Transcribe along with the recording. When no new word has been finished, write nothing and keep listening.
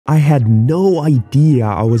I had no idea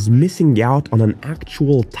I was missing out on an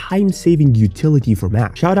actual time-saving utility for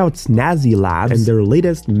Mac. Shout out Snazzy Labs and their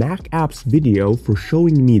latest Mac apps video for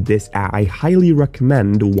showing me this app. I highly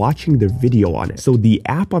recommend watching their video on it. So the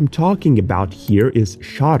app I'm talking about here is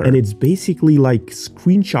Shottr, and it's basically like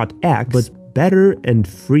Screenshot X, but better and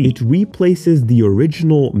free. It replaces the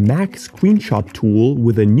original Mac screenshot tool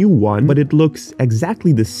with a new one, but it looks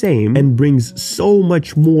exactly the same and brings so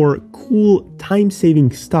much more cool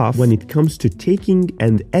time-saving stuff when it comes to taking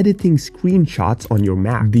and editing screenshots on your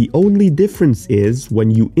Mac. The only difference is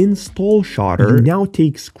when you install Shottr, you now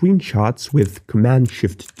take screenshots with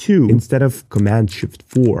Command-Shift-2 instead of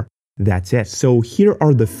Command-Shift-4. That's it. So here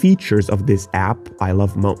are the features of this app I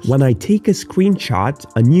love most. When I take a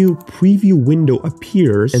screenshot, a new preview window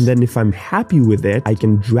appears, and then if I'm happy with it, I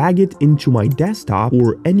can drag it into my desktop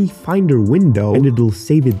or any Finder window and it'll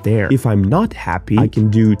save it there. If I'm not happy, I can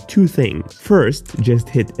do two things. First, just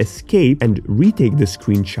hit escape and retake the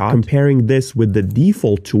screenshot. Comparing this with the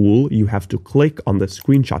default tool, you have to click on the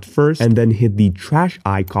screenshot first and then hit the trash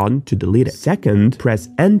icon to delete it. Second, press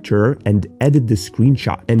enter and edit the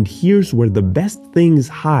screenshot. And here's where the best things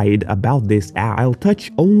hide about this app. I'll touch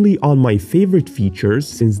only on my favorite features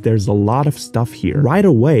since there's a lot of stuff here. Right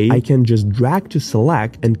away, I can just drag to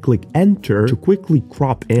select and click enter to quickly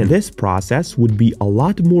crop in. This process would be a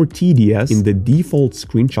lot more tedious in the default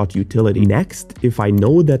screenshot utility. Next, if I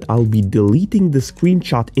know that I'll be deleting the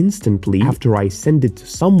screenshot instantly after I send it to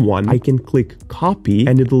someone, I can click copy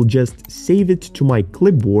and it'll just save it to my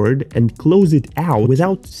clipboard and close it out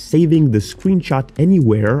without saving the screenshot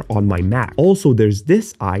anywhere on my Mac. Also, there's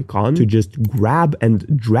this icon to just grab and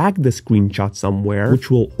drag the screenshot somewhere,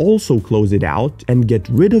 which will also close it out and get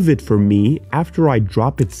rid of it for me after I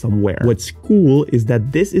drop it somewhere. What's cool is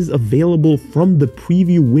that this is available from the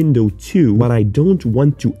preview window too when I don't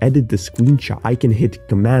want to edit the screenshot. I can hit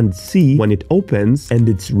Command-C when it opens and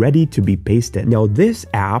it's ready to be pasted. Now this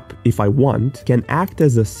app, if I want, can act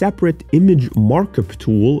as a separate image markup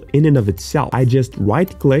tool in and of itself. I just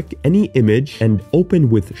right-click any image and open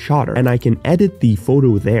with Shottr, and I can edit the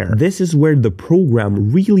photo there. This is where the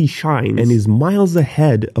program really shines and is miles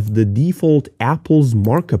ahead of the default Apple's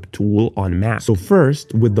markup tool on Mac. So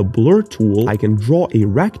first, with the blur tool, I can draw a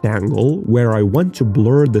rectangle where I want to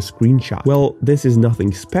blur the screenshot. Well, this is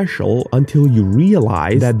nothing special until you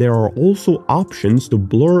realize that there are also options to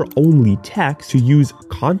blur only text, to use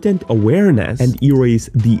content awareness and erase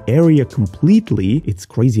the area completely. It's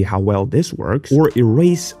crazy how well this works. Or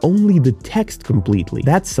erase only the text completely.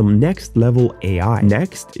 That's some next level AI.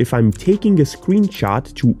 Next, if I'm taking a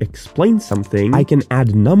screenshot to explain something, I can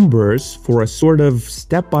add numbers for a sort of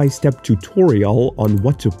step-by-step tutorial on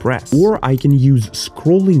what to press. Or I can use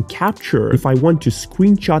scrolling capture if I want to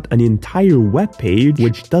screenshot an entire web page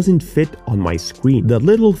which doesn't fit on my screen. The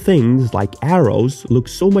little things like arrows look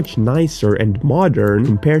so much nicer and modern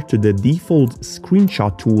compared to the default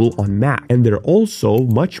screenshot tool on Mac, and they're also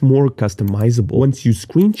much more customizable. Once you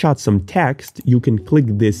screenshot some text, you can click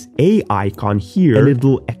this A icon here and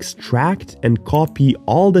it'll extract and copy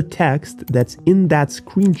all the text that's in that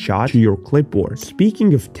screenshot to your clipboard.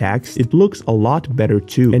 Speaking of text, it looks a lot better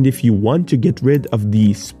too, and if you want to get rid of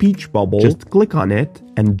the speech bubble, just click on it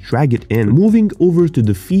and drag it in. Moving over to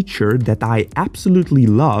the feature that I absolutely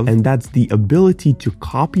love, and that's the ability to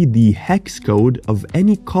copy the hex code of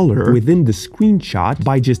any color within the screenshot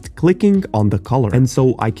by just clicking on the color. And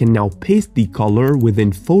so I can now paste the color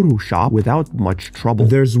within Photoshop without much trouble.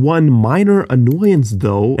 There's one minor annoyance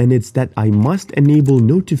though, and it's that I must enable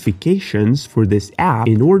notifications for this app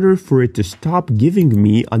in order for it to stop giving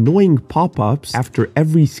me annoying pop-ups after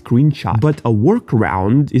every screenshot. But a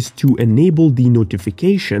workaround is to enable the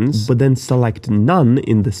notifications, but then select none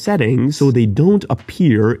in the settings so they don't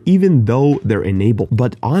appear even though they're enabled.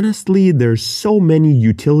 But honestly, there's so many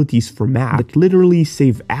utilities for Mac that literally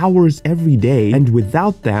save hours every day, and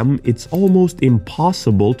without them, it's almost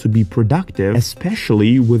impossible to be productive,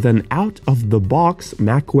 especially with an out-of-the-box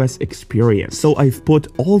macOS experience. So I've put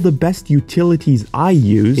all the best utilities I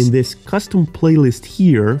use in this custom playlist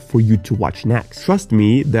here for you to watch next. Trust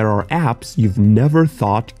me, there are apps you've never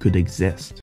thought could exist.